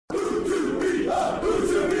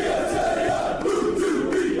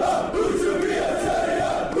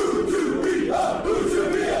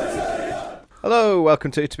Hello,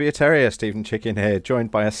 welcome to Be a Terrier. Stephen Chicken here, joined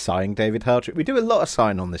by a sighing David Hardrick. We do a lot of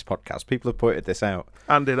sighing on this podcast. People have pointed this out.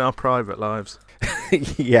 And in our private lives.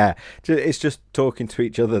 Yeah, it's just talking to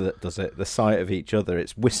each other that does it. The sight of each other.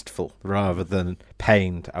 It's wistful rather than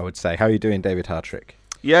pained, I would say. How are you doing, David Hardrick?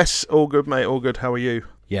 Yes, all good, mate. All good. How are you?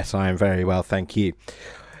 Yes, I am very well, thank you.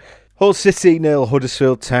 Hull City 0,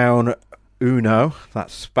 Huddersfield Town 1.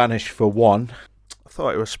 That's Spanish for 1. I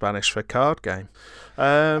thought it was Spanish for card game.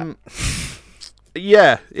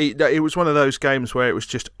 Yeah, it was one of those games where it was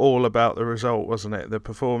just all about the result, wasn't it? The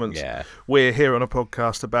performance. Yeah. We're here on a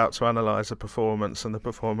podcast about to analyse the performance, and the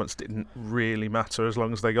performance didn't really matter as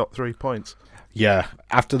long as they got 3 points. Yeah,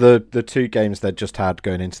 after the 2 games they'd just had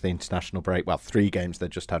going into the international break, well, 3 games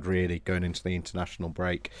they'd just had really going into the international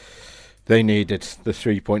break, they needed the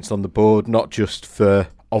 3 points on the board, not just for...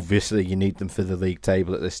 Obviously, you need them for the league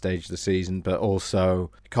table at this stage of the season, but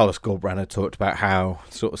also Carlos Goldbrenner talked about how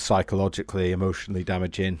sort of psychologically, emotionally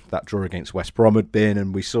damaging that draw against West Brom had been,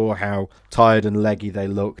 and we saw how tired and leggy they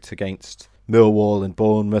looked against Millwall and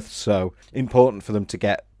Bournemouth, so important for them to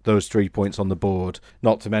get those 3 points on the board,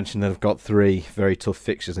 not to mention they've got 3 very tough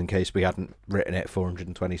fixtures in case we hadn't written it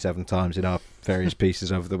 427 times in our various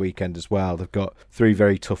pieces over the weekend as well. They've got 3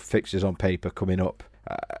 very tough fixtures on paper coming up.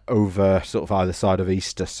 Over sort of either side of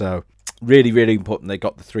Easter, so really, really important they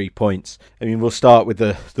got the 3 points. I mean, we'll start with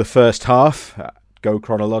the first half, go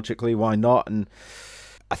chronologically, why not? And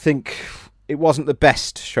I think it wasn't the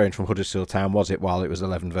best showing from Huddersfield Town, was it, while it was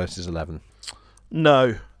 11 versus 11?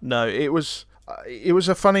 No, it was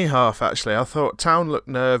a funny half, actually. I thought Town looked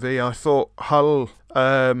nervy. I thought Hull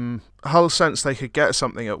sensed they could get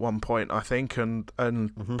something at one point, I think, and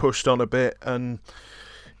pushed on a bit, and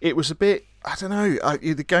it was a bit, I don't know,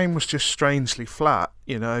 the game was just strangely flat,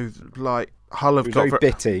 you know, like Hull have got... very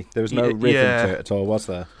bitty. There was no rhythm to it at all, was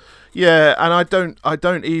there? Yeah, and I don't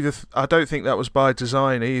think that was by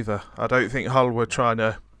design either. I don't think Hull were trying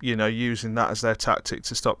to, you know, using that as their tactic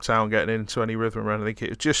to stop Town getting into any rhythm or anything.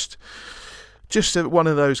 It was just one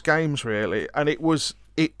of those games, really, and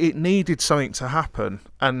it needed something to happen,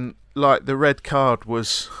 and like the red card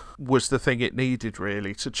was the thing it needed,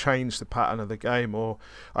 really, to change the pattern of the game, or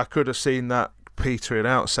I could have seen that petering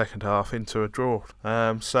out second half into a draw.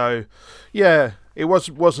 So yeah, it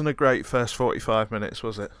wasn't a great first 45 minutes,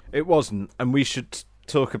 was it? It wasn't, and we should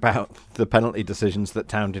talk about the penalty decisions that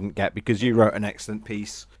Town didn't get, because you wrote an excellent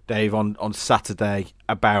piece, Dave, on Saturday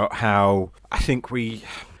about how I think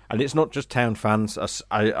and it's not just Town fans.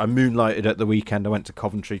 I moonlighted at the weekend. I went to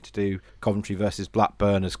Coventry to do Coventry versus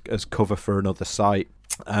Blackburn as cover for another site.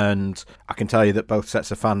 And I can tell you that both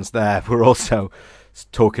sets of fans there were also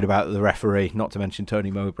talking about the referee, not to mention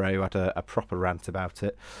Tony Mowbray, who had a proper rant about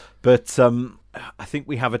it. But I think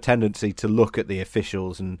we have a tendency to look at the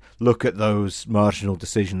officials and look at those marginal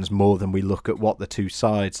decisions more than we look at what the two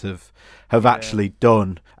sides have actually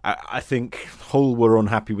done. I think Hull were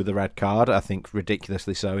unhappy with the red card. I think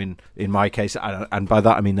ridiculously so in my case. And by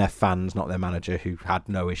that I mean their fans, not their manager, who had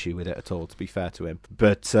no issue with it at all, to be fair to him.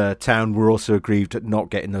 But Town were also aggrieved at not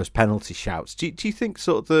getting those penalty shouts. Do you think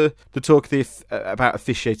sort of the talk about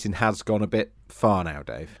officiating has gone a bit far now,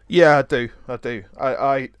 Dave? Yeah, I do.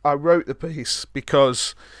 I wrote the piece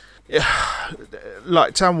because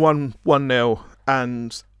like Town won 1-0,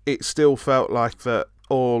 and it still felt like that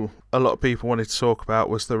all a lot of people wanted to talk about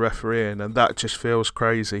was the refereeing, and that just feels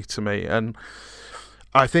crazy to me. And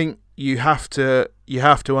I think you have to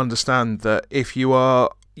understand that if you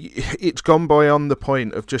are, it's gone beyond the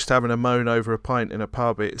point of just having a moan over a pint in a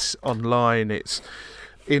pub. It's online, it's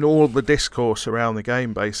in all the discourse around the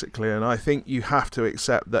game, basically. And I think you have to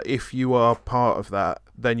accept that if you are part of that,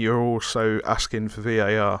 then you're also asking for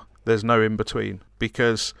VAR. There's no in between,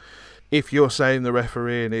 because if you're saying the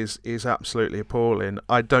refereeing is absolutely appalling,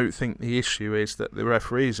 I don't think the issue is that the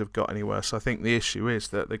referees have got any worse. I think the issue is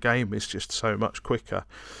that the game is just so much quicker.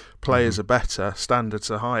 Players are better,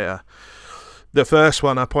 standards are higher. The first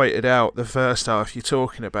one I pointed out, the first half you're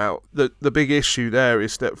talking about, the big issue there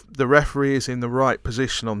is that the referee is in the right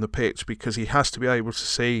position on the pitch, because he has to be able to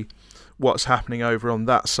see what's happening over on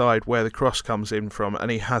that side where the cross comes in from,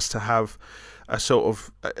 and he has to have a sort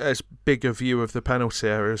of as big a view of the penalty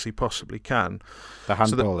area as he possibly can. The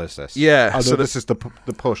handball is this? Yeah. So this is the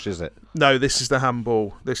push, is it? No, this is the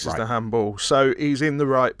handball. This is the handball. So he's in the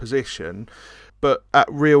right position. but at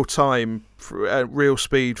real time, at real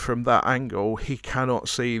speed from that angle, he cannot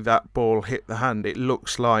see that ball hit the hand. It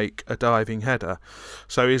looks like a diving header.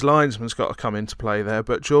 So his linesman's got to come into play there,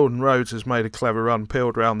 but Jordan Rhodes has made a clever run,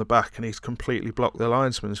 peeled round the back, and he's completely blocked the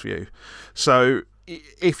linesman's view. So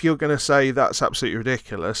if you're going to say that's absolutely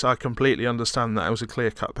ridiculous, I completely understand that it was a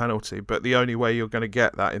clear-cut penalty, but the only way you're going to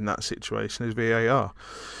get that in that situation is VAR.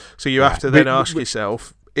 So you have to then ask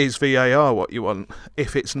yourself, is VAR what you want?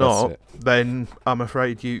 If it's not, then I'm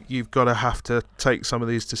afraid you've got to have to take some of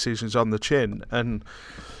these decisions on the chin. And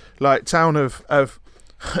like Town have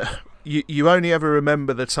you only ever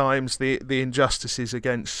remember the times the injustices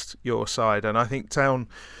against your side, and I think Town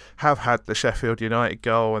have had the Sheffield United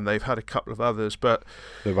goal, and they've had a couple of others, but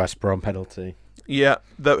the West Brom penalty. Yeah,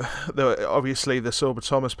 the obviously the Sorba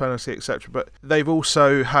Thomas penalty, etc. But they've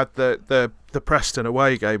also had the Preston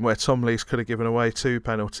away game where Tom Lees could have given away 2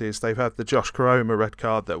 penalties. They've had the Josh Koroma red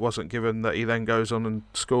card that wasn't given, that he then goes on and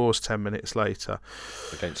scores 10 minutes later.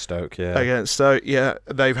 Against Stoke, yeah.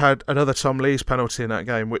 They've had another Tom Lees penalty in that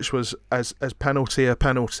game, which was as penalty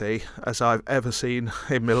as I've ever seen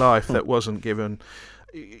in my life that wasn't given.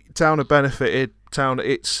 Town have benefited.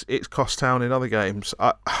 It's cost Town in other games.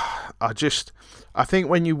 I think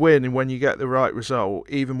when you win and when you get the right result,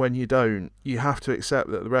 even when you don't, you have to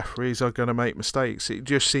accept that the referees are going to make mistakes. It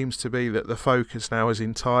just seems to be that the focus now is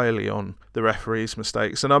entirely on the referees'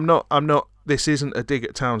 mistakes. And I'm not. This isn't a dig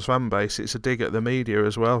at Town's fan base. It's a dig at the media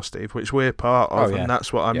as well, Steve, which we're part of, and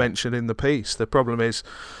that's what I mentioned in the piece. The problem is,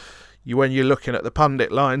 when you're looking at the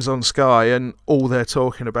pundit lines on Sky and all they're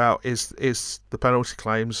talking about is the penalty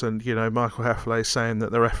claims, and Michael Heffley saying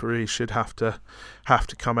that the referees should have to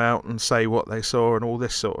come out and say what they saw and all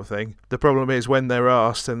this sort of thing. The problem is when they're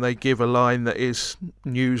asked and they give a line that is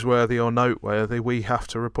newsworthy or noteworthy, we have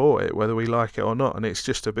to report it whether we like it or not, and it's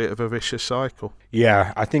just a bit of a vicious cycle.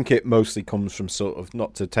 Yeah, I think it mostly comes from sort of,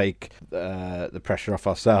 not to take the pressure off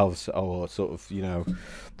ourselves or sort of,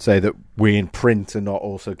 say that we in print are not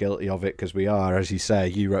also guilty of it, because we are. As you say,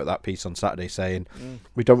 you wrote that piece on Saturday saying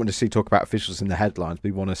we don't want to see talk about officials in the headlines.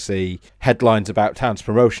 We want to see headlines about Town's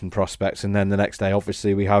promotion prospects, and then the next day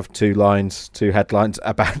obviously we have two headlines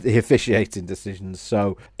about the officiating decisions.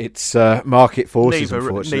 So it's market forces,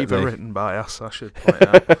 unfortunately. Neither written by us, I should point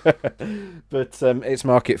out. But it's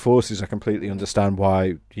market forces. I completely understand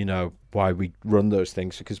why we run those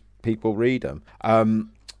things, because people read them.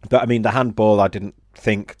 But I mean, the handball, I didn't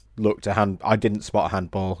spot a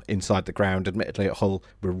handball inside the ground. Admittedly, at Hull,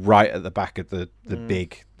 we're right at the back of the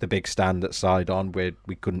big stand at side on, where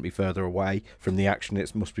we couldn't be further away from the action.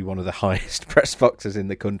 It must be one of the highest press boxes in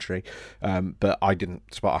the country. But I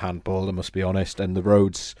didn't spot a handball, I must be honest. And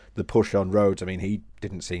the push on Rhodes, I mean, he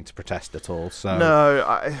didn't seem to protest at all. So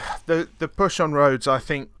no, the push on Rhodes, I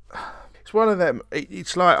think. It's one of them.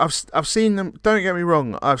 It's like I've seen them. Don't get me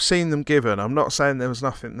wrong. I've seen them given. I'm not saying there was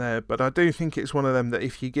nothing there, but I do think it's one of them that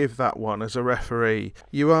if you give that one as a referee,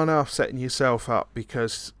 you are now setting yourself up,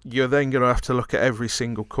 because you're then going to have to look at every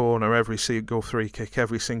single corner, every single free kick,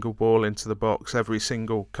 every single ball into the box, every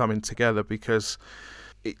single coming together, because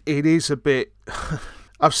it is a bit.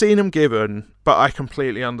 I've seen them given, but I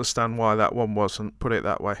completely understand why that one wasn't. Put it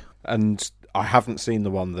that way. And I haven't seen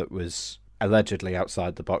the one that was allegedly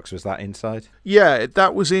outside the box. Was that inside? Yeah,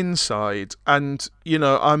 that was inside, and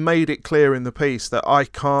I made it clear in the piece that I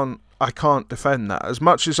can't defend that as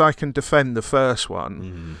much as I can defend the first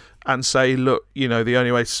one and say, look, the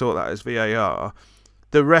only way to sort that is VAR.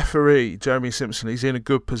 The referee, Jeremy Simpson, is in a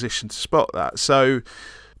good position to spot that. So,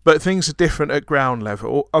 but things are different at ground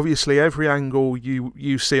level. Obviously, every angle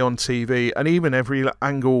you see on TV, and even every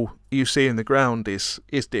angle you see in the ground is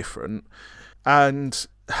different, and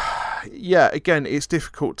yeah, again, it's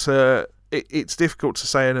difficult to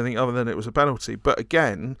say anything other than it was a penalty. But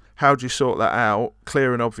again, how do you sort that out?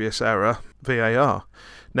 Clear and obvious error, VAR.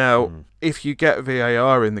 Now, if you get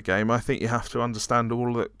VAR in the game, I think you have to understand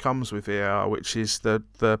all that comes with VAR, which is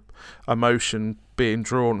the emotion being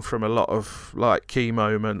drawn from a lot of key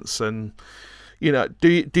moments, and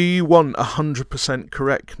do you want 100%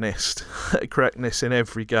 correctness in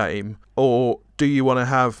every game, or do you want to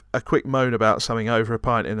have a quick moan about something over a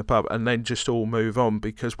pint in the pub and then just all move on?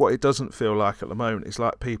 Because what it doesn't feel like at the moment is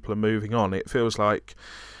like people are moving on. It feels like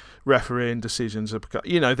refereeing decisions are,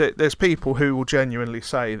 there's people who will genuinely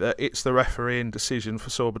say that it's the refereeing decision for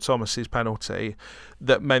Sorba Thomas's penalty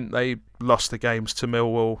that meant they lost the games to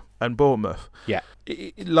Millwall and Bournemouth. Yeah.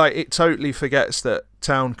 It totally forgets that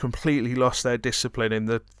Town completely lost their discipline in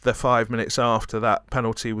the 5 minutes after that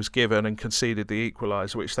penalty was given and conceded the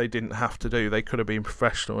equaliser, which they didn't have to do. They could have been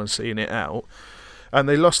professional and seen it out. And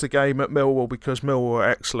they lost the game at Millwall because Millwall were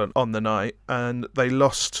excellent on the night, and they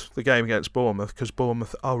lost the game against Bournemouth because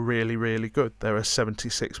Bournemouth are really, really good. They're a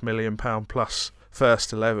 £76 million plus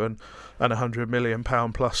first 11 and £100 million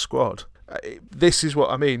plus squad. This is what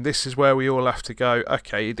I mean. This is where we all have to go,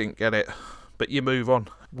 okay, you didn't get it, but you move on.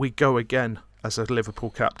 We go again, as a Liverpool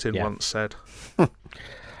captain once said.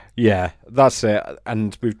 Yeah, that's it.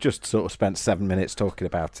 And we've just sort of spent 7 minutes talking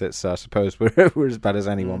about it, so I suppose we're as bad as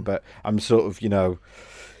anyone. But I'm sort of,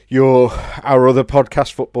 our other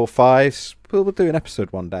podcast, Football Fives, we'll do an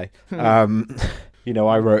episode one day.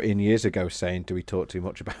 I wrote in years ago saying, do we talk too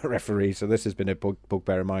much about referees? So this has been a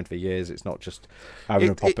bugbear of mine for years. It's not just having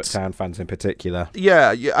a pop at Town fans in particular.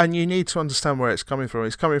 Yeah, and you need to understand where it's coming from.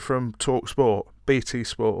 It's coming from Talk Sport, BT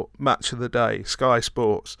Sport, Match of the Day, Sky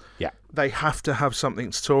Sports. Yeah. They have to have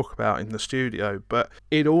something to talk about in the studio, but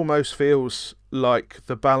it almost feels like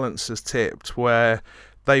the balance has tipped where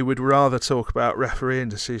they would rather talk about refereeing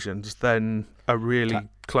decisions than a really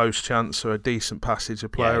close chance or a decent passage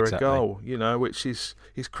of play or a goal, which is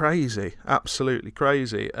crazy, absolutely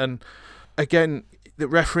crazy. And again, the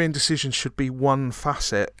refereeing decisions should be one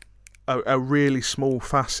facet, a really small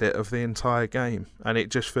facet of the entire game, and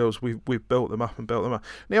it just feels we've built them up and built them up.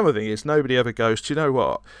 And the other thing is, nobody ever goes, do you know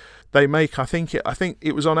what? They make, I think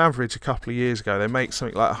it was on average a couple of years ago, they make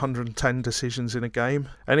something like 110 decisions in a game.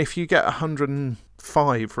 And if you get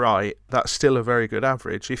 105 right, that's still a very good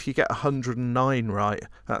average. If you get 109 right,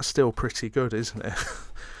 that's still pretty good, isn't it?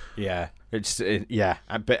 Yeah,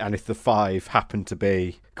 and if the 5 happen to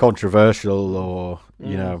be controversial or,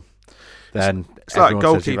 then it's like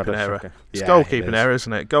goalkeeping error. It's goalkeeping error,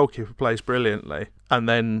 isn't it? Goalkeeper plays brilliantly and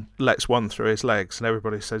then lets one through his legs, and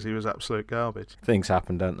everybody says he was absolute garbage. Things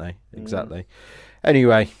happen, don't they? Exactly.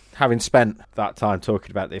 Anyway, having spent that time talking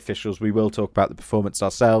about the officials, we will talk about the performance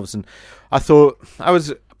ourselves. And I thought I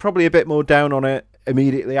was probably a bit more down on it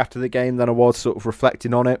immediately after the game than I was sort of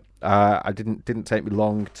reflecting on it. I didn't take me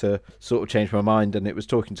long to sort of change my mind, and it was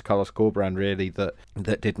talking to Carlos Corberán really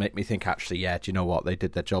that did make me think, actually, do you know what, they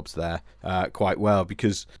did their jobs there quite well,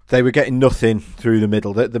 because they were getting nothing through the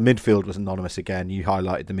middle. The midfield was anonymous again. You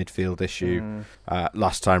highlighted the midfield issue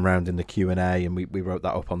last time round in the Q&A, and we wrote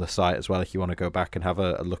that up on the site as well if you want to go back and have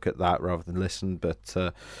a look at that rather than listen. But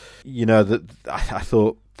I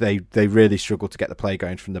thought they really struggled to get the play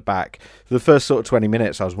going from the back. For the first sort of 20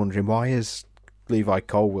 minutes, I was wondering, why is Levi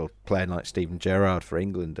Colwill playing like Steven Gerrard for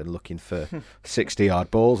England and looking for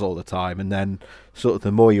 60-yard balls all the time? And then sort of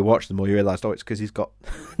the more you watch, the more you realise, it's because he's got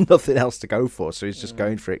nothing else to go for, so he's just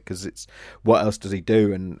going for it because it's what else does he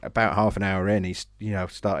do? And about half an hour in, he's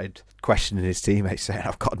started questioning his teammates, saying,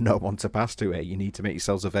 I've got no one to pass to here, you need to make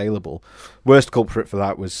yourselves available. Worst culprit for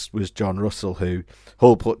that was John Russell, who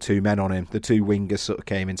Hull put 2 men on him. The 2 wingers sort of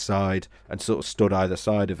came inside and sort of stood either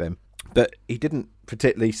side of him, but he didn't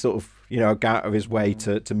particularly sort of go out of his way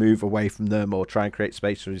to move away from them or try and create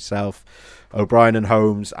space for himself. O'Brien and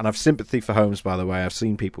Holmes, and I've sympathy for Holmes, by the way. I've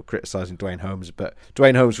seen people criticising Dwayne Holmes, but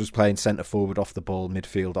Dwayne Holmes was playing centre forward off the ball,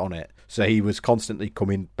 midfield on it, so he was constantly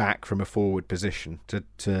coming back from a forward position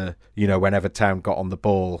to whenever Town got on the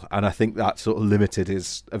ball, and I think that sort of limited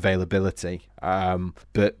his availability.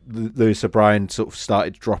 But Lewis O'Brien sort of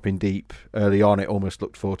started dropping deep early on. It almost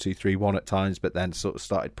looked 4-2-3-1 at times, but then sort of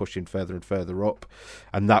started pushing further and further up,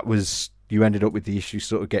 and that was, you ended up with the issue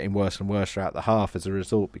sort of getting worse and worse throughout the half as a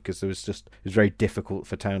result, because it was very difficult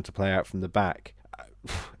for Town to play out from the back.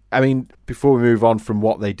 I mean, before we move on from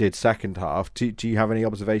what they did second half, do you have any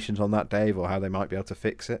observations on that, Dave, or how they might be able to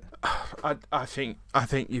fix it? I think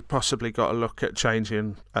you've possibly got to look at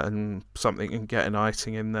changing something and getting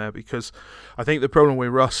Eiting in there, because I think the problem with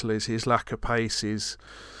Russell is his lack of pace. It's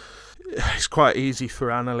quite easy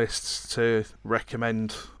for analysts to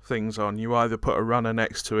recommend things on. You either put a runner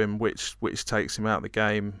next to him, which takes him out of the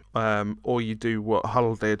game, or you do what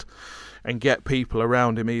Hull did and get people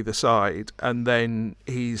around him either side, and then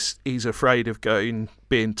he's afraid of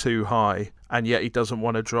being too high, and yet he doesn't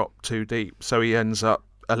want to drop too deep, so he ends up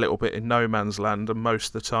a little bit in no man's land, and most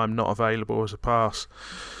of the time not available as a pass.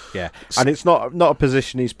 Yeah, and it's not a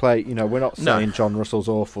position he's played. We're not saying John Russell's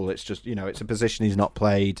awful. It's just, it's a position he's not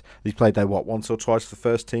played. He's played there, once or twice for the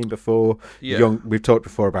first team before. Yeah. We've talked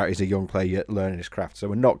before about he's a young player yet learning his craft. So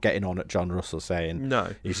we're not getting on at John Russell saying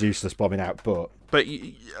he's useless bombing out. But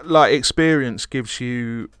like, experience gives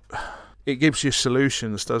you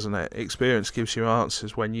solutions, doesn't it? Experience gives you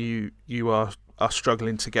answers when you are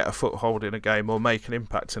struggling to get a foothold in a game or make an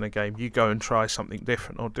impact in a game. You go and try something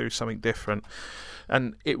different or do something different.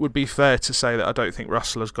 And it would be fair to say that I don't think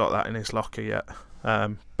Russell has got that in his locker yet.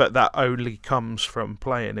 But that only comes from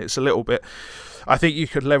playing. It's a little bit... I think you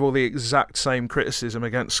could level the exact same criticism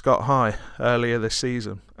against Scott High earlier this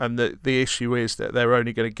season. And the issue is that they're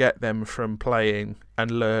only going to get them from playing and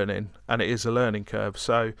learning. And it is a learning curve.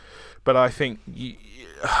 So, but I think...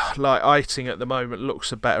 like Eiting at the moment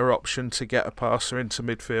looks a better option to get a passer into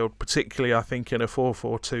midfield. Particularly, I think, in a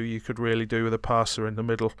 4-4-2, you could really do with a passer in the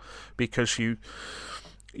middle, because you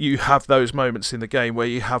have those moments in the game where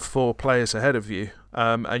you have 4 players ahead of you,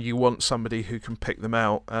 and you want somebody who can pick them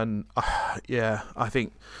out. And I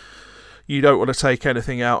think you don't want to take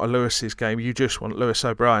anything out of Lewis's game. You just want Lewis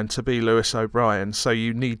O'Brien to be Lewis O'Brien. So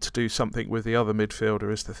you need to do something with the other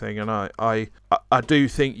midfielder is the thing. And I do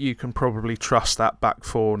think you can probably trust that back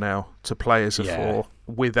 4 now to play as a 4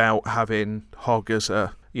 without having Hogg as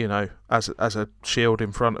a shield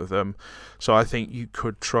in front of them. So I think you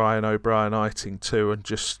could try an O'Brien Eiting too, and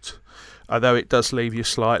just, although it does leave you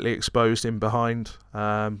slightly exposed in behind,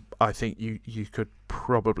 I think you could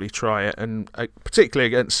probably try it, and particularly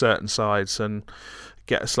against certain sides, and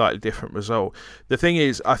get a slightly different result. The thing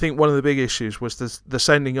is, I think one of the big issues was the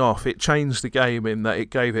sending off. It changed the game in that it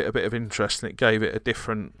gave it a bit of interest and it gave it a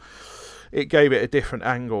different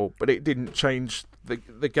angle, but it didn't change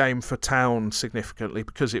the game for Town significantly,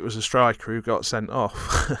 because it was a striker who got sent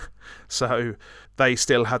off. So they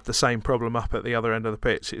still had the same problem up at the other end of the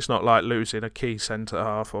pitch. It's not like losing a key centre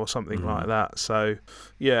half or something like that. So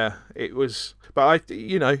yeah, it was. But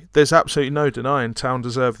there's absolutely no denying Town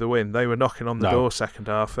deserved the win. They were knocking on the door second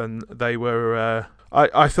half, and they were.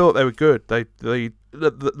 I thought they were good. They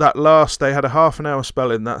had a half an hour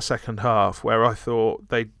spell in that second half where I thought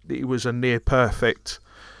it was a near perfect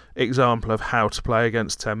example of how to play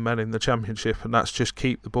against 10 men in the Championship, and that's just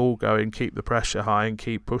keep the ball going, keep the pressure high, and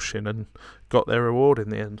keep pushing, and got their reward in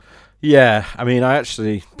the end. Yeah, I mean, I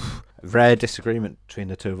actually... rare disagreement between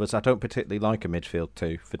the two of us. I don't particularly like a midfield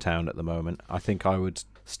 2 for Town at the moment. I think I would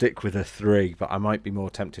stick with a 3, but I might be more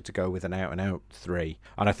tempted to go with an out-and-out 3.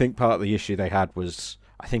 And I think part of the issue they had was,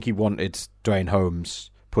 I think he wanted Dwayne Holmes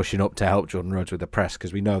pushing up to help Jordan Rhodes with the press,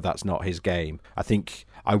 because we know that's not his game.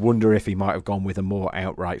 I wonder if he might have gone with a more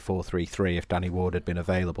outright 4-3-3 if Danny Ward had been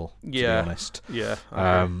available, to be honest. Yeah.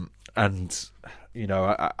 And...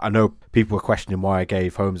 I know people were questioning why I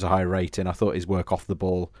gave Holmes a high rating. I thought his work off the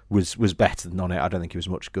ball was better than on it. I don't think he was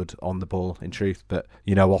much good on the ball, in truth. But,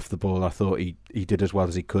 off the ball, I thought he did as well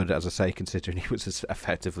as he could, as I say, considering he was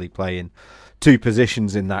effectively playing 2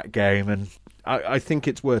 positions in that game. And I think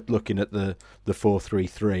it's worth looking at the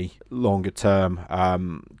 4-3-3 longer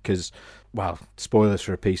term, because... well, spoilers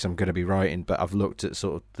for a piece I'm going to be writing, but I've looked at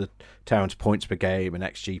sort of the Town's points per game and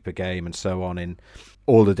XG per game and so on in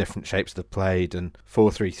all the different shapes they've played, and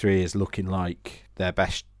 4-3-3 is looking like their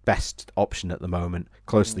best option at the moment,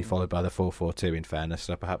 closely followed by the 4-4-2 in fairness.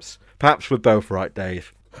 So perhaps we're both right,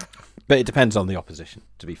 Dave. But it depends on the opposition,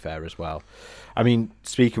 to be fair, as well. I mean,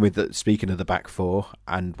 speaking of the back 4,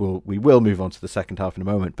 and we will move on to the second half in a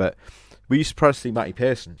moment, but were you surprised to see Matty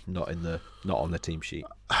Pearson not on the team sheet?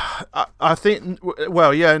 I think,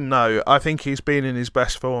 well, yeah, no. I think he's been in his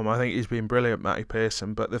best form. I think he's been brilliant, Matty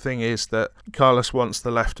Pearson. But the thing is that Carlos wants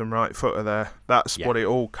the left and right footer there. That's what it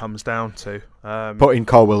all comes down to. Putting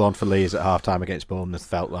Colwell on for Leeds at half-time against Bournemouth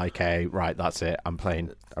felt like, hey, right, that's it. I'm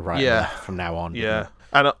playing a right left from now on. Yeah,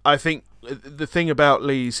 and I think the thing about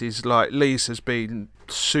Leeds is, like, Leeds has been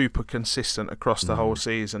super consistent across the whole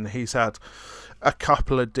season. He's had a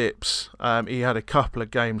couple of dips. He had a couple of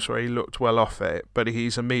games where he looked well off it, but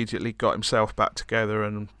he's immediately got himself back together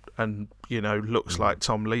and looks like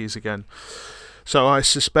Tom Lees again. So I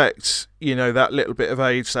suspect that little bit of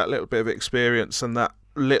age, that little bit of experience, and that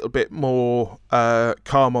little bit more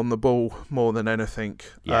calm on the ball more than anything.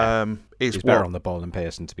 He's better on the ball than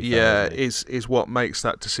Pearson, to be fair. Yeah, is what makes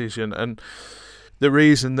that decision. And the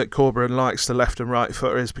reason that Corberan likes the left and right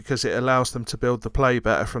footer is because it allows them to build the play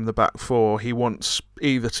better from the back 4. He wants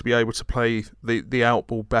either to be able to play the out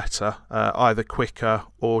ball better, either quicker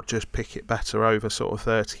or just pick it better over sort of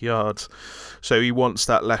 30 yards. So he wants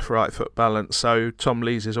that left-right foot balance. So Tom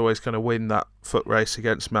Lees is always going to win that foot race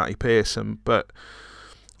against Matty Pearson. But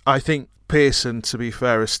I think Pearson, to be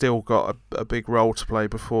fair, has still got a big role to play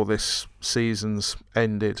before this season's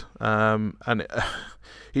ended.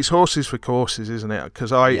 It's horses for courses, isn't it?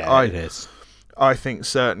 Because it is. I think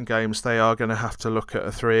certain games they are going to have to look at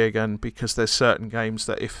a 3 again, because there's certain games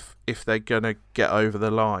that if they're going to get over the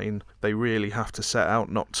line, they really have to set out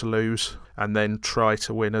not to lose and then try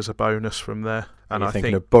to win as a bonus from there. And I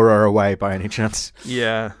think of Borough away by any chance?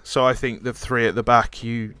 Yeah, so I think the 3 at the back,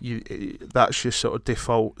 you that's your sort of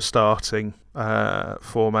default starting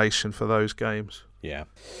formation for those games. Yeah.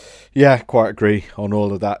 Yeah, quite agree on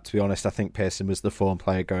all of that, to be honest. I think Pearson was the form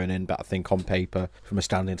player going in, but I think on paper, from a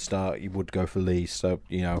standing start, you would go for Lee. So,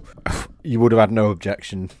 you would have had no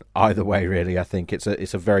objection either way, really. I think it's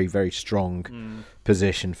a very, very strong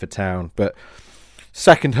position for Town. But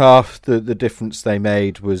second half, the difference they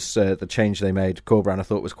made was the change they made. Corberán, I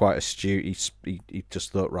thought, was quite astute. He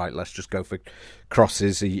just thought, right, let's just go for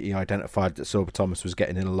crosses. He identified that Sorba Thomas was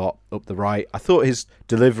getting in a lot up the right. I thought his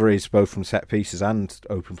deliveries, both from set pieces and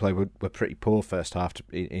open play, were pretty poor first half,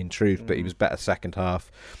 in truth, but he was better second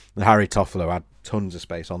half. And Harry Toffolo had tons of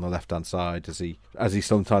space on the left-hand side, as he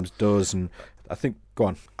sometimes does, and I think... Go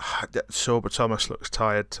on. Sorba Thomas looks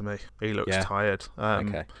tired to me. He looks tired.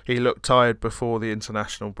 Okay. He looked tired before the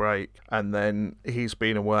international break, and then he's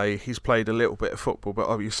been away. He's played a little bit of football, but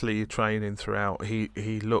obviously training throughout.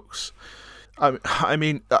 He looks... I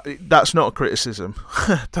mean, that's not a criticism.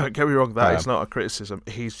 Don't get me wrong, that is not a criticism.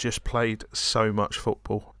 He's just played so much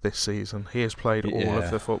football this season. He has played all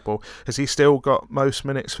of the football. Has he still got most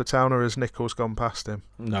minutes for Town, or has Nichols gone past him?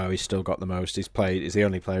 No, he's still got the most. He's the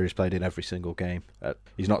only player who's played in every single game.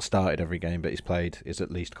 He's not started every game, but he's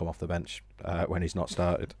at least come off the bench when he's not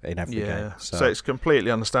started in every game. So it's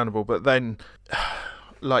completely understandable. But then...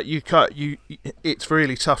 Like it's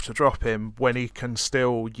really tough to drop him when he can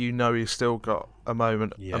still, he's still got a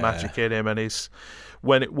moment, a magic in him, and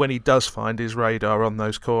when he does find his radar on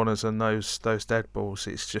those corners and those dead balls,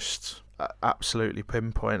 it's just absolutely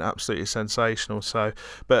pinpoint, absolutely sensational. So,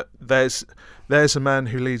 but there's a man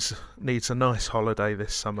who needs a nice holiday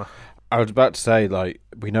this summer. I was about to say,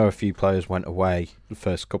 we know a few players went away the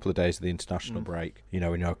first couple of days of the international break. We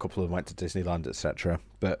know a couple of them went to Disneyland, etc.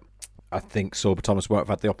 But I think Sorba Thomas won't have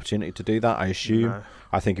had the opportunity to do that, I assume. No.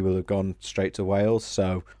 I think he will have gone straight to Wales,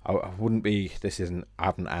 so I wouldn't be... I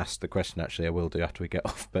haven't asked the question, actually. I will do after we get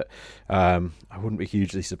off, but I wouldn't be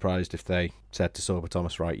hugely surprised if they said to Sorba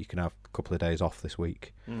Thomas, right, you can have a couple of days off this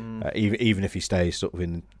week. Even if he stays sort of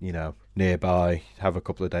in, nearby, have a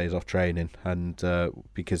couple of days off training, and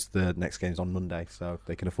because the next game's on Monday, so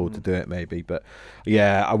they can afford to do it, maybe. But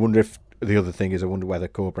yeah, I wonder if... The other thing is, I wonder whether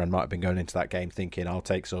Corberán might have been going into that game thinking, I'll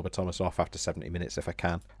take Sorba Thomas off after 70 minutes if I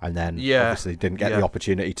can, and then obviously didn't get the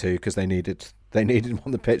opportunity to, because they needed him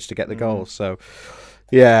on the pitch to get the goals. So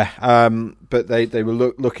but they were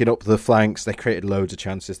looking up the flanks. They created loads of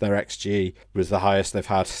chances. Their XG was the highest they've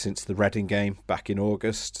had since the Reading game back in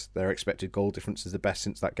August. Their expected goal difference is the best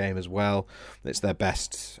since that game as well. It's their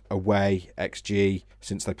best away XG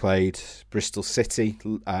since they played Bristol City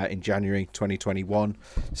in January 2021.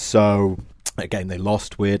 So, again, they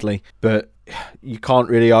lost, weirdly. But you can't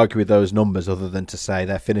really argue with those numbers other than to say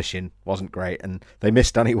their finishing wasn't great. And they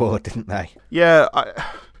missed Danny Ward, didn't they? Yeah,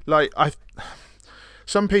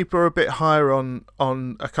 some people are a bit higher on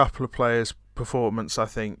a couple of players' performance, I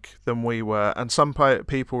think, than we were, and some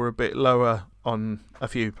people were a bit lower on a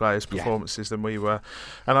few players' performances than we were.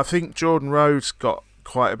 And I think Jordan Rhodes got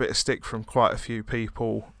quite a bit of stick from quite a few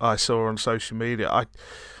people I saw on social media.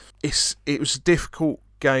 It was a difficult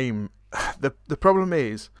game. The problem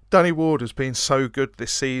is, Danny Ward has been so good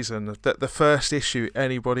this season that the first issue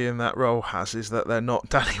anybody in that role has is that they're not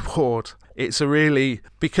Danny Ward.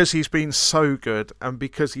 Because he's been so good, and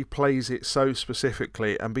because he plays it so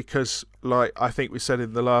specifically, and because, like I think we said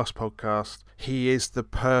in the last podcast, he is the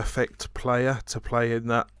perfect player to play in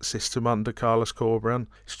that system under Carlos Corberán.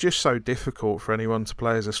 It's just so difficult for anyone to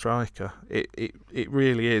play as a striker. It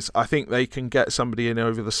really is. I think they can get somebody in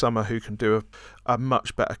over the summer who can do a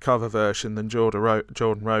much better cover version than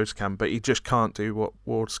Jordan Rhodes can, but he just can't do what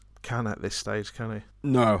Ward's can at this stage, can he?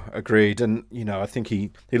 No, agreed. And I think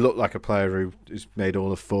he looked like a player who's made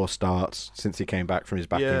all of 4 starts since he came back from his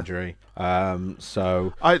back injury.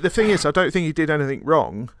 The thing is, I don't think he did anything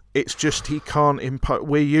wrong. It's just he can't impose.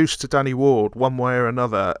 We're used to Danny Ward, one way or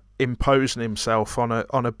another, imposing himself on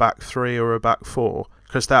a back 3 or a back 4,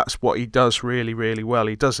 because that's what he does really, really well.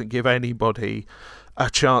 He doesn't give anybody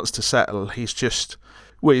a chance to settle. He's just...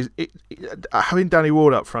 having Danny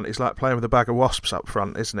Ward up front is like playing with a bag of wasps up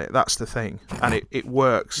front, isn't it? That's the thing, and it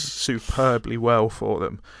works superbly well for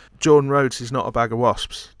them. Jordan Rhodes is not a bag of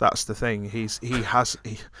wasps. That's the thing. He's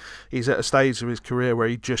at a stage of his career where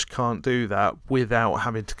he just can't do that without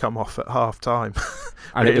having to come off at half time.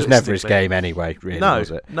 And it was never his game anyway, really,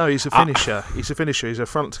 was it? No, he's a finisher. He's a finisher. He's a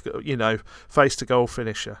face to goal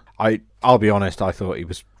finisher. I'll be honest, I thought he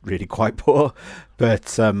was really quite poor,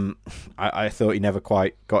 but I thought he never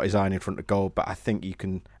quite got his iron in front of goal. But I think you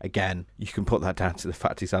can again, you can put that down to the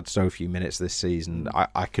fact he's had so few minutes this season.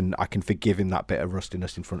 I can forgive him that bit of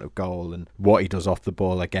rustiness in front of goal, and what he does off the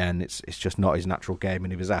ball, again, it's just not his natural game,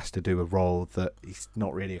 and he was asked to do a role that he's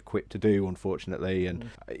not really equipped to do, unfortunately, and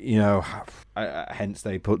hence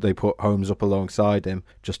they put Holmes up alongside him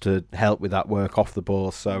just to help with that work off the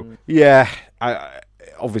ball. So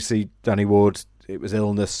obviously Danny Ward, it was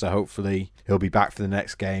illness, so hopefully he'll be back for the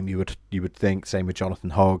next game. You would think, same with Jonathan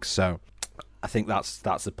Hogg. So I think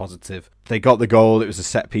that's a positive. They got the goal. It was a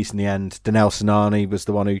set piece in the end. Danel Sinani was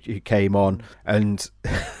the one who came on, and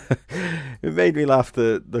it made me laugh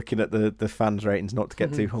looking at the fans' ratings, not to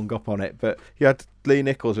get too hung up on it. But you had Lee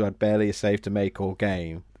Nichols, who had barely a save to make all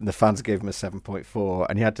game, and the fans gave him a 7.4.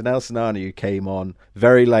 And you had Danel Sinani, who came on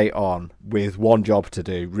very late on with one job to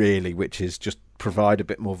do, really, which is just provide a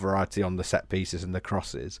bit more variety on the set pieces and the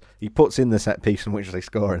crosses. He puts in the set piece in which they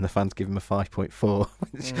score, and the fans give him a 5.4,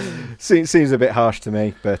 which seems a bit harsh to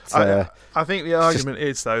me. But I think the argument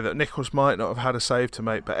is, though, that Nichols might not have had a save to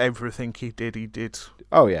make, but everything he did.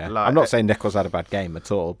 Oh yeah, I'm not saying Nichols had a bad game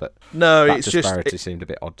at all, but no, that it's disparity seemed a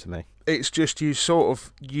bit odd to me. It's just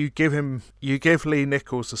you give Lee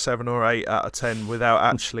Nichols a 7 or 8 out of 10 without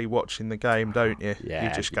actually watching the game, don't you? Yeah,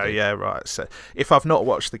 you just go, yeah, right. So if I've not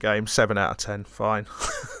watched the game, 7 out of 10, fine.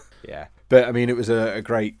 Yeah, but I mean, it was a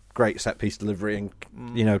great set piece delivery,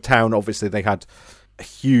 and Town, obviously they had a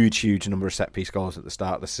huge number of set piece goals at the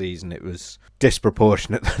start of the season. It was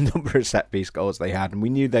disproportionate, the number of set piece goals they had, and we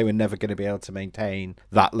knew they were never going to be able to maintain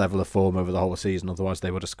that level of form over the whole season. Otherwise they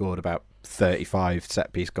would have scored about 35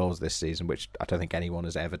 set piece goals this season, which I don't think anyone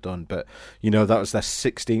has ever done. But that was their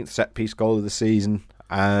 16th set piece goal of the season,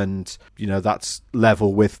 and that's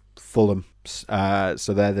level with Fulham. So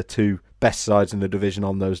they're the two best sides in the division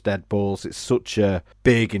on those dead balls. It's such a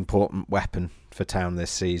big, important weapon for Town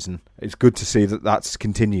this season. It's good to see that that's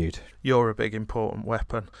continued. You're a big, important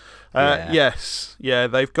weapon. Yes,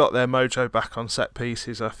 they've got their mojo back on set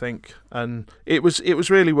pieces, I think, and it was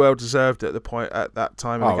really well deserved at that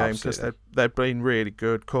time of the game, because they'd been really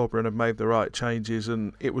good. Corberan had made the right changes,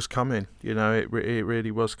 and it was coming. It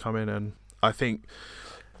really was coming, and I think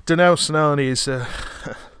Danel Sinani is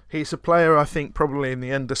he's a player, I think, probably in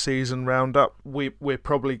the end of season roundup, we're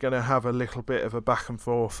probably going to have a little bit of a back and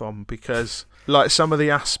forth on, because some of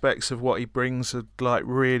the aspects of what he brings are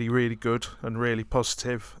really, really good and really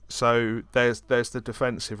positive. So there's the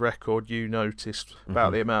defensive record you noticed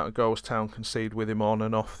about the amount of goals Town concede with him on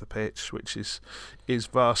and off the pitch, which is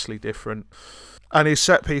vastly different. And his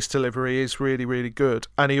set-piece delivery is really, really good.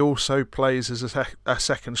 And he also plays as a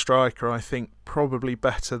second striker, I think, probably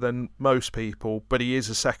better than most people. But he is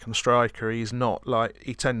a second striker. He's not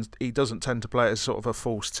he doesn't tend to play as sort of a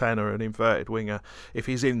false 10 or an inverted winger. If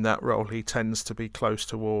he's in that role, he tends to be close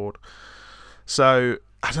to Ward. So,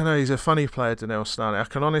 I don't know, he's a funny player, Danel Sinani. I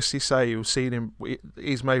can honestly say you've seen him,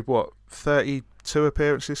 he's made, 32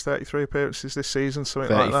 appearances, 33 appearances this season,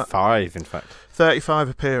 something like that. 35, in fact. 35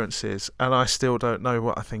 appearances, and I still don't know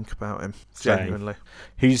what I think about him, genuinely.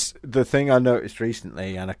 He's the thing I noticed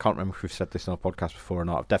recently, and I can't remember if we've said this on a podcast before or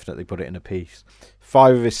not, I've definitely put it in a piece.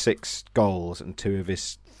 5 of his 6 goals and 2 of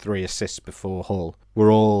his 3 assists before Hull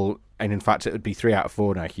were all, and in fact it would be 3 out of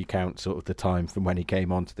 4 now if you count sort of the time from when he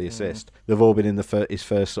came on to the assist. They've all been in his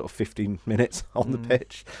first sort of 15 minutes on the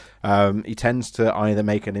pitch. He tends to either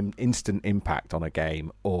make an instant impact on a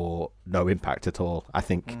game or no impact at all, I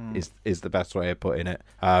think is the best way of putting it.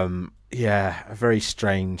 A very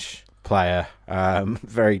strange player,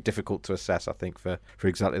 very difficult to assess, I think, for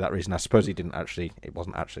exactly that reason. I suppose it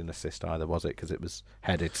wasn't actually an assist either, was it? Because it was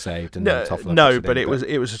headed, saved, and then Toffolo. No, but it was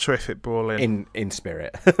a terrific ball in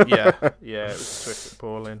spirit. yeah, it was a terrific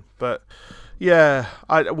ball in. But yeah,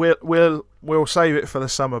 we'll save it for the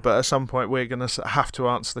summer. But at some point, we're going to have to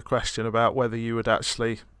answer the question about whether you would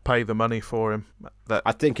actually pay the money for him.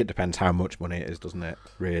 I think it depends how much money it is, doesn't it?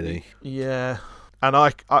 Really? Yeah. And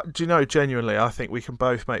I do you know, genuinely, I think we can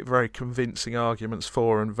both make very convincing arguments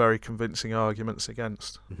for and very convincing arguments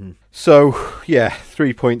against. So,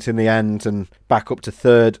 3 points in the end and back up to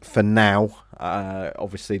third for now.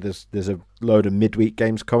 Obviously, there's a load of midweek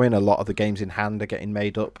games coming. A lot of the games in hand are getting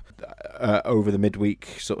made up over the midweek,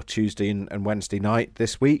 sort of Tuesday and Wednesday night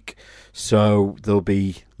this week. So there'll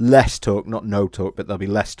be less talk, not no talk, but there'll be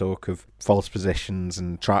less talk of false positions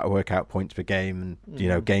and try to work out points per game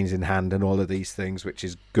and games in hand and all of these things, which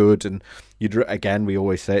is good. And again, we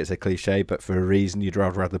always say it's a cliche, but for a reason, you'd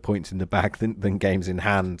rather have the points in the bag than games in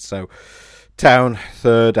hand. So Town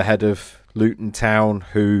third ahead of Luton Town,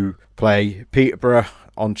 who play Peterborough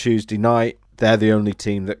on Tuesday night. they're the only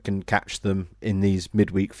team that can catch them in these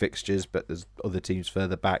midweek fixtures, but there's other teams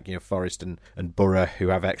further back, Forest and Borough, who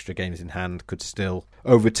have extra games in hand, could still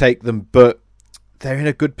overtake them, but they're in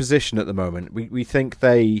a good position at the moment. We think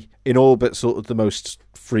they, in all but sort of the most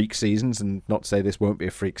freak seasons, and not to say this won't be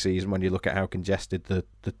a freak season when you look at how congested the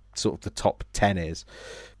sort of the top 10 is,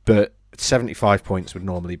 but 75 points would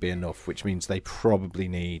normally be enough, which means they probably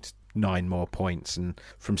need 9 more points. And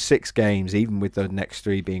from 6 games, even with the next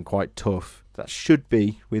 3 being quite tough, that should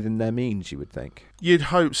be within their means, you would think. You'd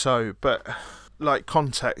hope so, but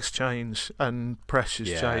context change and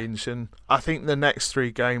pressures change, and I think the next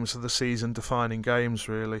 3 games are the season-defining games,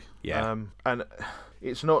 really. Yeah. And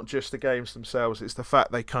it's not just the games themselves; it's the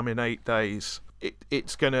fact they come in 8 days.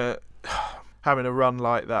 It's gonna having a run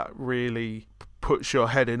like that really puts your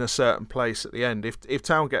head in a certain place at the end. If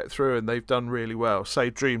Town get through and they've done really well, say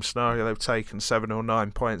dream scenario, they've taken 7 or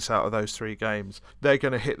 9 points out of those 3 games, they're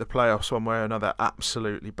going to hit the playoffs one way or another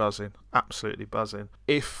absolutely buzzing.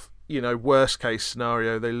 If, worst case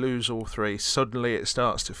scenario, they lose all 3, suddenly it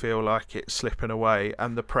starts to feel like it's slipping away,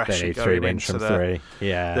 and the pressure going into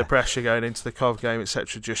the pressure going into the Cov game,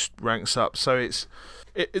 etc., just ranks up. So it's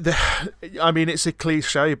a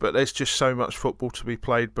cliche, but there's just so much football to be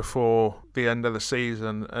played before the end of the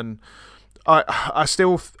season, and I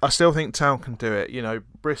still think Town can do it.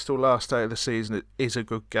 Bristol last day of the season is a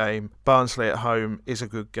good game. Barnsley at home is a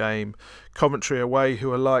good game. Coventry away,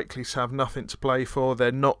 who are likely to have nothing to play for,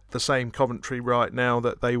 they're not the same Coventry right now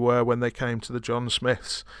that they were when they came to the John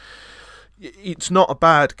Smiths. It's not a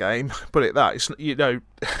bad game, but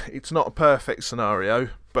it's not a perfect scenario,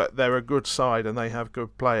 but they're a good side and they have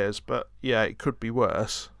good players. But yeah, it could be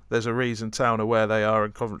worse. There's a reason Town are where they are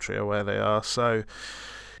and Coventry are where they are. So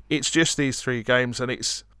it's just these 3 games, and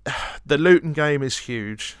the Luton game is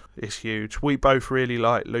huge. It's huge. We both really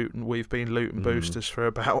like Luton. We've been Luton boosters for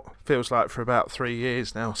about 3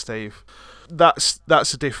 years now, Steve. That's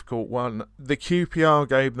a difficult one. The QPR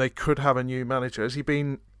game, they could have a new manager. Has he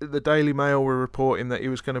been? The Daily Mail were reporting that he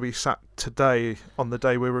was going to be sacked today, on the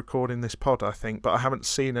day we're recording this pod, I think, but I haven't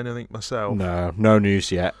seen anything myself. No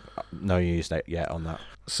news yet. No news yet on that.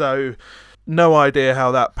 So, no idea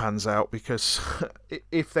how that pans out, because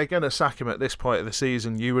if they're going to sack him at this point of the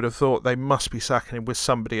season, you would have thought they must be sacking him with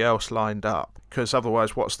somebody else lined up, because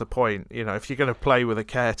otherwise what's the point? If you're going to play with a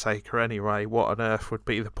caretaker anyway, what on earth would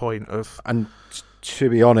be the point of... And to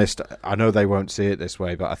be honest, I know they won't see it this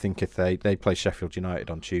way, but I think if they play Sheffield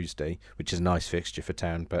United on Tuesday, which is a nice fixture for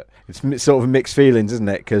Town, but it's sort of mixed feelings, isn't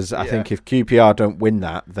it? Because I think if QPR don't win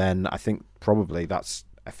that, then I think probably that's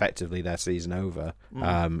effectively their season over,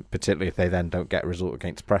 particularly if they then don't get a result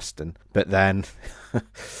against Preston. But then,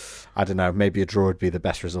 I don't know, maybe a draw would be the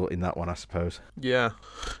best result in that one, I suppose. Yeah.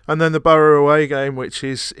 And then the Borough away game, which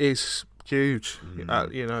is huge.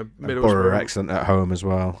 Middlesbrough Borough are excellent at home as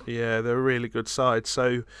well. Yeah, they're a really good side.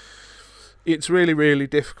 So it's really, really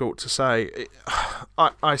difficult to say.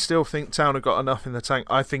 I still think Town have got enough in the tank.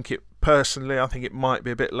 I think it might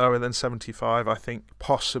be a bit lower than 75. I think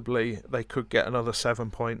possibly they could get another 7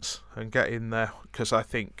 points and get in there, because I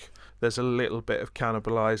think there's a little bit of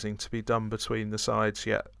cannibalising to be done between the sides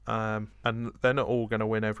yet. And they're not all going to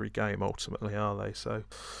win every game ultimately, are they? So,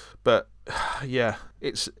 but yeah,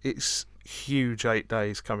 it's huge 8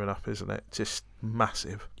 days coming up, isn't it? Just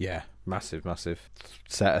massive. Yeah, massive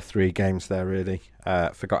set of 3 games there, really.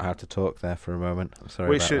 Forgot how to talk there for a moment. I'm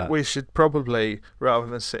sorry about that. We should probably, rather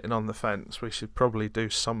than sitting on the fence, we should probably do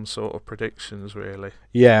some sort of predictions, really.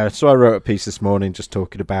 Yeah, so I wrote a piece this morning just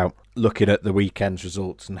talking about looking at the weekend's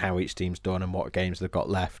results and how each team's done and what games they've got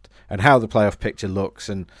left and how the playoff picture looks.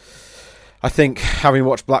 And I think, having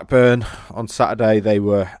watched Blackburn on Saturday, they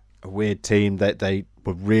were a weird team. They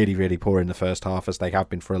were really, really poor in the first half, as they have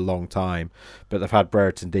been for a long time. But they've had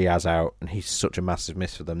Brereton Diaz out, and he's such a massive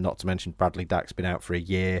miss for them. Not to mention Bradley Dack's been out for a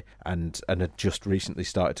year and had just recently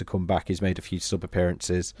started to come back. He's made a few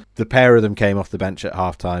sub-appearances. The pair of them came off the bench at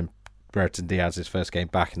half-time. Brereton Diaz's first game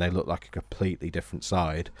back, and they looked like a completely different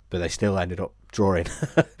side, but they still ended up drawing.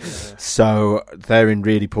 So they're in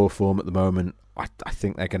really poor form at the moment. I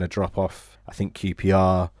think they're going to drop off. I think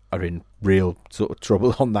QPR are in real sort of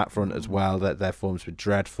trouble on that front as well. Their form's been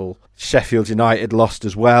dreadful. Sheffield United lost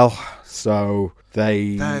as well, so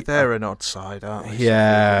they're an odd side, aren't they?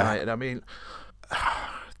 Yeah, I mean,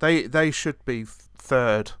 they should be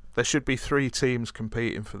third. There should be 3 teams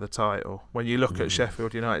competing for the title. When you look at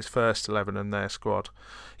Sheffield United's first 11 and their squad,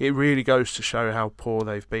 it really goes to show how poor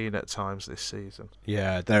they've been at times this season.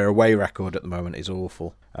 Yeah, their away record at the moment is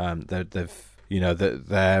awful. They're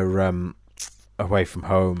away from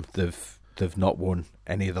home. They've they've not won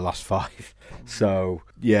any of the last 5. So,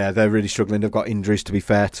 yeah, they're really struggling. They've got injuries, to be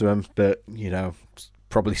fair to them, but,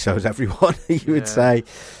 probably so is everyone, you would say.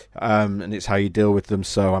 And it's how you deal with them.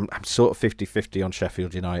 So I'm sort of 50-50 on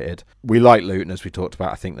Sheffield United. We like Luton, as we talked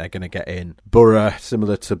about. I think they're going to get in. Borough,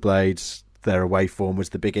 similar to Blades, their away form was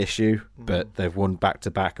the big issue, but they've won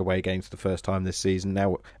back-to-back away games for the first time this season.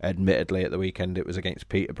 Now, admittedly, at the weekend it was against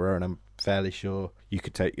Peterborough, and I'm fairly sure you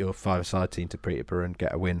could take your 5-a-side team to Peterborough and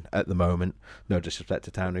get a win at the moment. No disrespect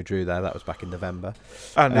to Town who drew there. That was back in November.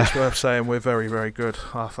 And it's worth saying we're very, very good,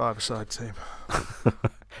 our 5-a-side team.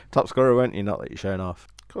 Top scorer, weren't you? Not that you're showing off.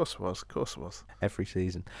 Of course it was. Every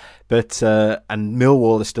season. But and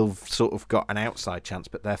Millwall has still sort of got an outside chance,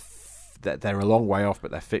 but they're a long way off,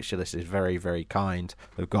 but their fixture list is very, very kind.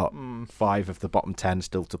 They've got 5 of the bottom 10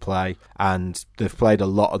 still to play, and they've played a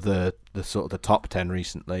lot of the sort of the top 10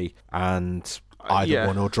 recently, and either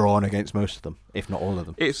won or drawn against most of them, if not all of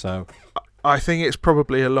them. I think it's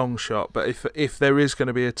probably a long shot, but if there is going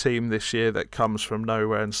to be a team this year that comes from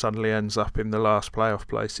nowhere and suddenly ends up in the last playoff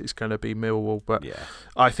place, it's going to be Millwall. But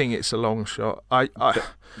I think it's a long shot.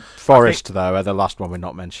 Forest, though, are the last one we're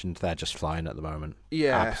not mentioned. They're just flying at the moment.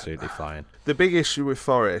 Yeah, absolutely flying. The big issue with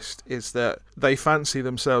Forest is that they fancy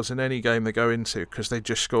themselves in any game they go into because they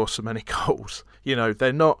just score so many goals.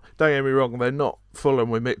 They're not, don't get me wrong, they're not Fulham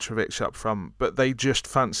with Mitrovic up front, but they just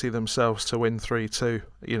fancy themselves to win 3-2,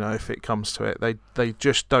 if it comes to it. They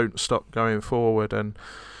just don't stop going forward. And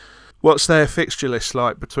what's their fixture list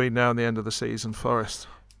like between now and the end of the season, Forest?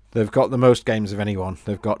 They've got the most games of anyone.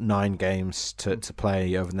 They've got 9 games to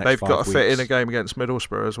play over the next 5 weeks. They've got to fit in a game against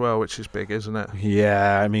Middlesbrough as well, which is big, isn't it?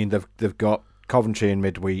 Yeah, I mean, they've got Coventry in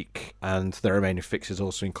midweek, and their remaining fixtures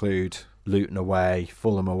also include Luton away,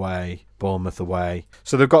 Fulham away, Bournemouth away.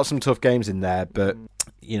 So they've got some tough games in there, but,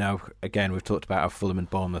 again, we've talked about how Fulham and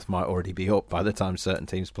Bournemouth might already be up by the time certain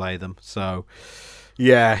teams play them. So,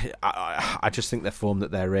 yeah, I just think the form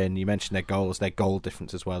that they're in, you mentioned their goals, their goal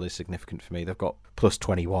difference as well is significant for me. They've got plus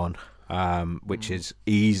 21, which is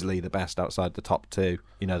easily the best outside the top 2.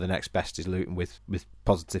 The next best is Luton with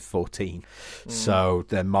positive 14. So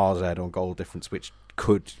they're miles ahead on goal difference, which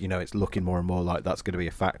could, it's looking more and more like that's going to be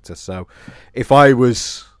a factor. So if I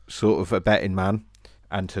was sort of a betting man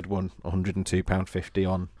and had won £102.50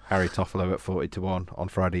 on Harry Toffolo at 40-1 on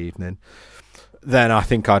Friday evening, then I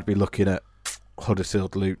think I'd be looking at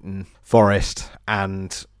Huddersfield, Luton, Forest,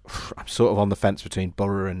 and I'm sort of on the fence between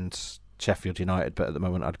Borough and Sheffield United, but at the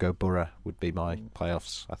moment I'd go Borough would be my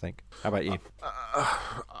playoffs, I think. How about you?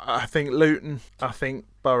 I think Luton, I think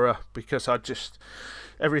Borough, because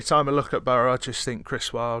every time I look at Borough I just think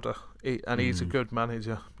Chris Wilder, he's a good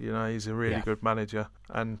manager, he's a really good manager,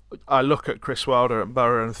 and I look at Chris Wilder at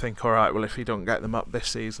Borough and think, alright, well, if he don't get them up this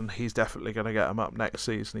season, he's definitely going to get them up next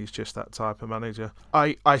season. He's just that type of manager.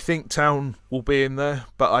 I think Town will be in there,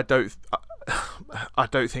 but I don't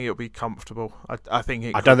think it'll be comfortable. I don't think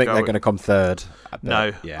they're going to come third.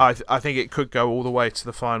 No, yeah. I think it could go all the way to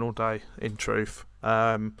the final day, in truth.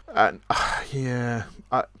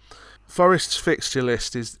 Forest's fixture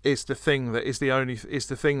list is the thing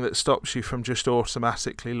that stops you from just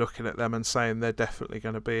automatically looking at them and saying they're definitely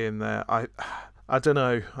going to be in there. I don't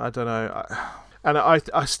know. And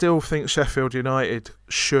I still think Sheffield United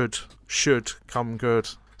should come good.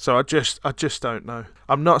 So I just don't know.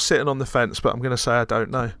 I'm not sitting on the fence, but I'm going to say I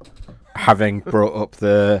don't know. Having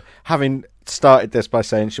started this by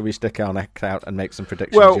saying, should we stick our neck out and make some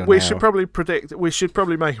predictions? Well, we should probably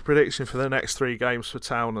make a prediction for the next 3 games for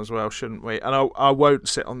Town as well, shouldn't we? And I won't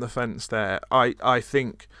sit on the fence there. I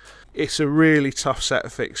think it's a really tough set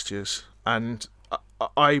of fixtures, and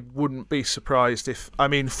I wouldn't be surprised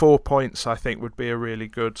 4 points I think would be a really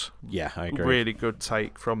good, I agree, really good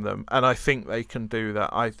take from them, and I think they can do that.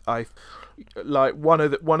 I like one of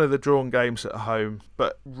the drawn games at home,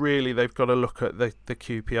 but really they've got to look at the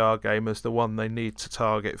QPR game as the one they need to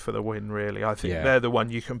target for the win. Really, I think they're the one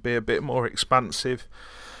you can be a bit more expansive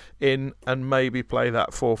in and maybe play that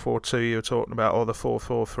 4-4-2 you were talking about, or the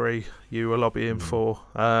 4-4-3 you were lobbying for.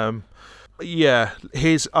 I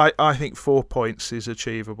think 4 points is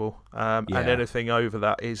achievable, and anything over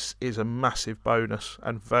that is a massive bonus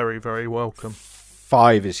and very, very welcome.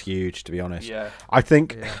 5 is huge, to be honest. I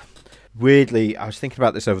think, weirdly, I was thinking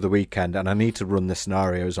about this over the weekend, and I need to run the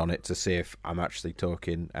scenarios on it to see if I'm actually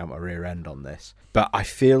talking out my rear end on this. But I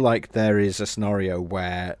feel like there is a scenario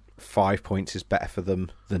where 5 points is better for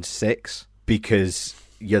them than 6, because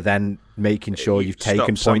you're then making sure you've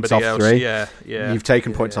taken points off 3. You've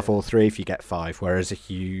taken points off all 3 if you get 5. Whereas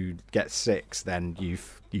if you get 6, then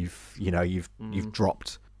you've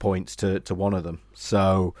dropped points to one of them.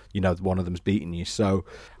 So one of them's beaten you. So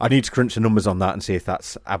I need to crunch the numbers on that and see if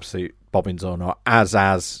that's absolute bobbins or not.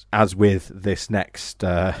 As with this next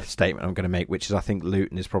statement I'm going to make, which is I think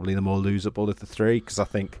Luton is probably the more losable of the three, because I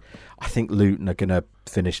think Luton are going to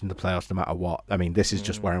finish in the playoffs no matter what. I mean, this is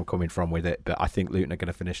just where I'm coming from with it, but I think Luton are going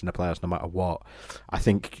to finish in the playoffs no matter what. I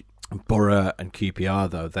think Borough and QPR,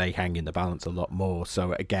 though, they hang in the balance a lot more.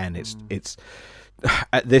 So again, it's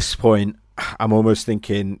at this point, I'm almost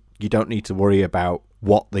thinking you don't need to worry about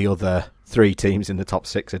what the other three teams in the top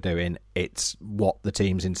six are doing. It's what the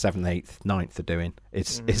teams in 7th, 8th, 9th are doing.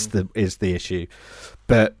 Is the issue.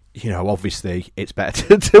 But obviously, it's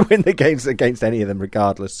better to win the games against any of them,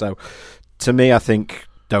 regardless. So, to me, I think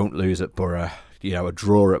don't lose at Borough. A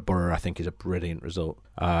draw at Borough, I think, is a brilliant result.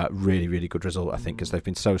 Really, really good result, I think, because they've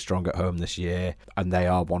been so strong at home this year, and they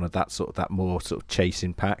are one of that more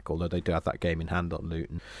chasing pack. Although they do have that game in hand on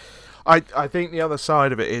Luton. I think the other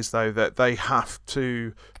side of it is, though, that they have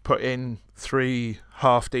to put in 3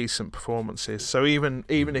 half-decent performances. So even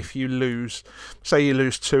if you lose, say you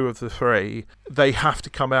lose 2 of the 3, they have to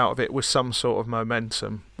come out of it with some sort of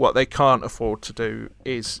momentum. What they can't afford to do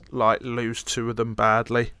is lose 2 of them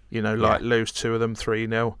badly, lose 2 of them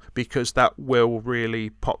 3-0, because that will really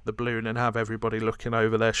pop the balloon and have everybody looking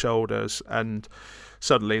over their shoulders, and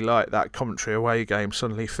suddenly that Coventry away game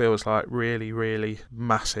suddenly feels like really, really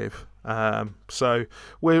massive. So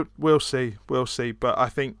we'll see, but I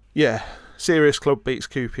think serious club beats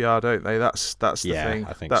QPR, don't they? That's the thing.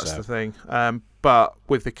 I think that's so. the thing. But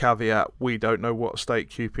with the caveat, we don't know what state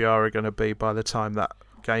QPR are going to be by the time that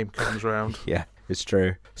game comes around. Yeah, it's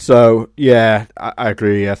true. So I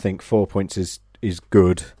agree. I think 4 points is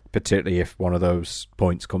good, particularly if one of those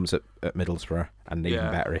points comes at Middlesbrough, and even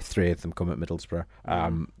better if 3 of them come at Middlesbrough.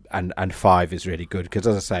 And 5 is really good, because,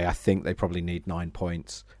 as I say, I think they probably need 9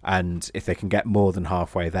 points, and if they can get more than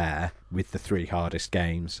halfway there with the 3 hardest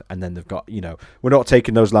games, and then they've got, we're not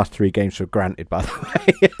taking those last 3 games for granted, by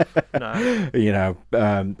the way.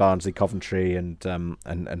 No. Barnsley, Coventry,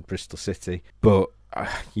 and Bristol City, but I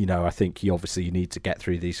think you need to get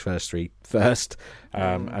through these first 3 first,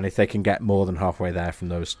 and if they can get more than halfway there from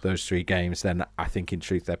those 3 games, then I think in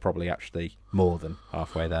truth they're probably actually more than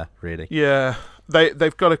halfway there, really. Yeah,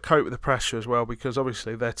 they've got to cope with the pressure as well, because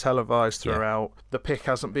obviously they're televised throughout. The pick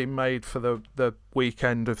hasn't been made for the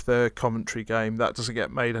weekend of the Coventry game. That doesn't get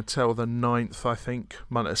made until the 9th, I think,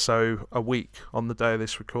 so a week on the day of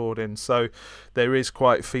this recording. So there is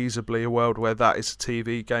quite feasibly a world where that is a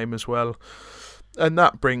TV game as well. And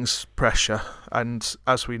that brings pressure, and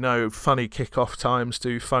as we know, funny kick-off times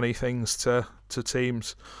do funny things to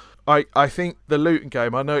teams. I think the Luton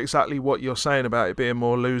game, I know exactly what you're saying about it being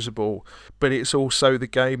more losable, but it's also the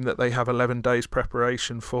game that they have 11 days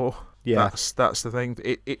preparation for. Yeah, that's the thing.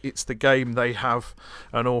 It's the game they have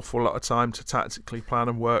an awful lot of time to tactically plan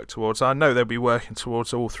and work towards. I know they'll be working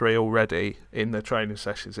towards all 3 already in their training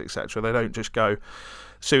sessions, etc. They don't just go,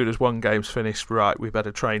 soon as one game's finished, right, we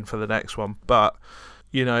better train for the next one. But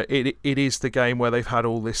it is the game where they've had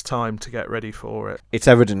all this time to get ready for it. It's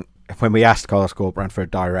evident when we asked Carlos Corberán for a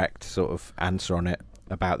direct sort of answer on it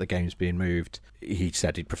about the games being moved. He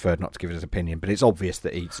said he'd preferred not to give his opinion, but it's obvious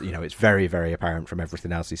that it's very, very apparent from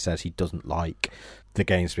everything else he says he doesn't like the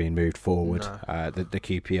games being moved forward. No. The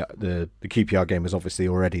QPR game was obviously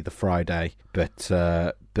already the Friday, but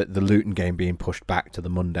the Luton game being pushed back to the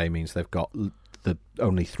Monday means they've got the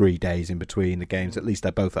only 3 days in between the games. At least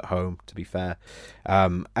they're both at home, to be fair.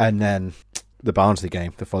 And then the Barnsley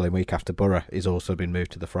game the following week after Borough is also been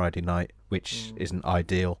moved to the Friday night, which isn't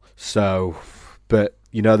ideal. So, but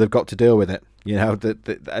they've got to deal with it.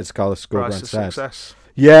 As Carlos Corberán said. Success.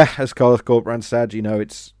 Yeah, as Carlos Corberán said,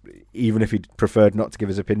 it's even if he preferred not to give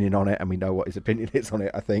his opinion on it, and we know what his opinion is on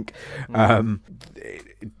it, I think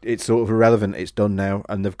it's sort of irrelevant. It's done now,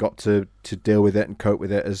 and they've got to deal with it and cope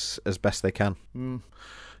with it as best they can.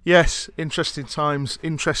 Yes, interesting times,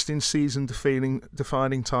 interesting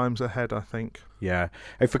season-defining times ahead, I think. Yeah.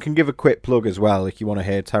 If I can give a quick plug as well, if you want to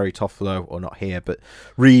hear Terry Toffolo, or not hear, but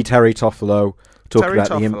read Terry Toffolo talk Terry about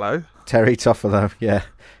Toffolo? Terry Toffolo, yeah.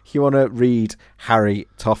 If you want to read Harry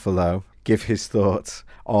Toffolo give his thoughts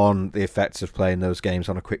on the effects of playing those games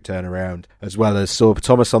on a quick turnaround, as well as Sorba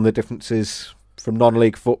Thomas on the differences from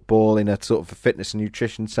non-league football in a sort of a fitness and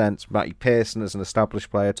nutrition sense, Matty Pearson as an established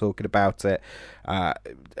player talking about it,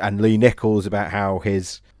 and Lee Nichols about how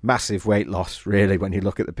his massive weight loss, really, when you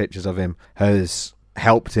look at the pictures of him, has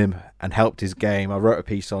helped him and helped his game. I wrote a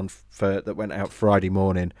piece that went out Friday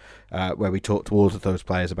morning where we talked to all of those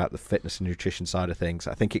players about the fitness and nutrition side of things.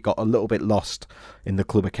 I think it got a little bit lost in the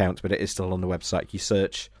club accounts, but it is still on the website. You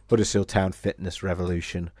search Huddersfield Town Fitness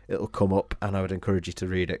Revolution, it'll come up, and I would encourage you to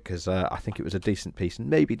read it because I think it was a decent piece and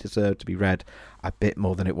maybe deserved to be read a bit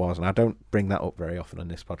more than it was, and I don't bring that up very often on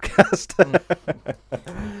this podcast.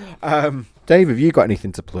 Dave, have you got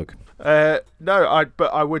anything to plug? No,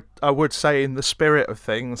 but I would say, in the spirit of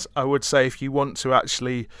things, I would say if you want to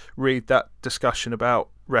actually read that discussion about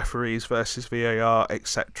referees versus VAR,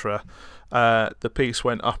 etc., the piece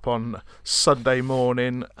went up on Sunday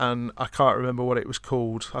morning, and I can't remember what it was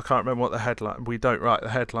called. I can't remember what the headline. We don't write the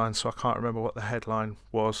headline, so I can't remember what the headline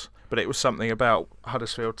was. But it was something about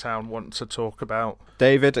Huddersfield Town want to talk about.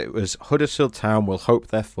 David, it was Huddersfield Town will hope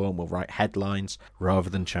their form will write headlines rather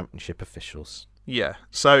than Championship officials. Yeah.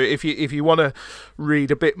 So if you want to read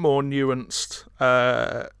a bit more nuanced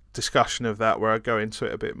discussion of that, where I go into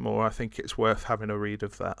it a bit more, I think it's worth having a read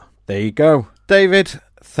of that. There you go. David,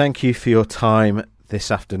 thank you for your time this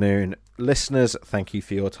afternoon. Listeners, thank you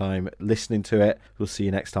for your time listening to it. We'll see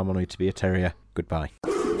you next time on Who to Be a Terrier. Goodbye.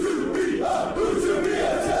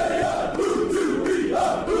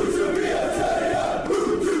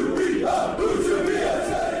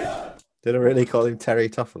 Did I really call him Terry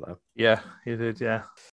Toffolo? Yeah, you did, yeah.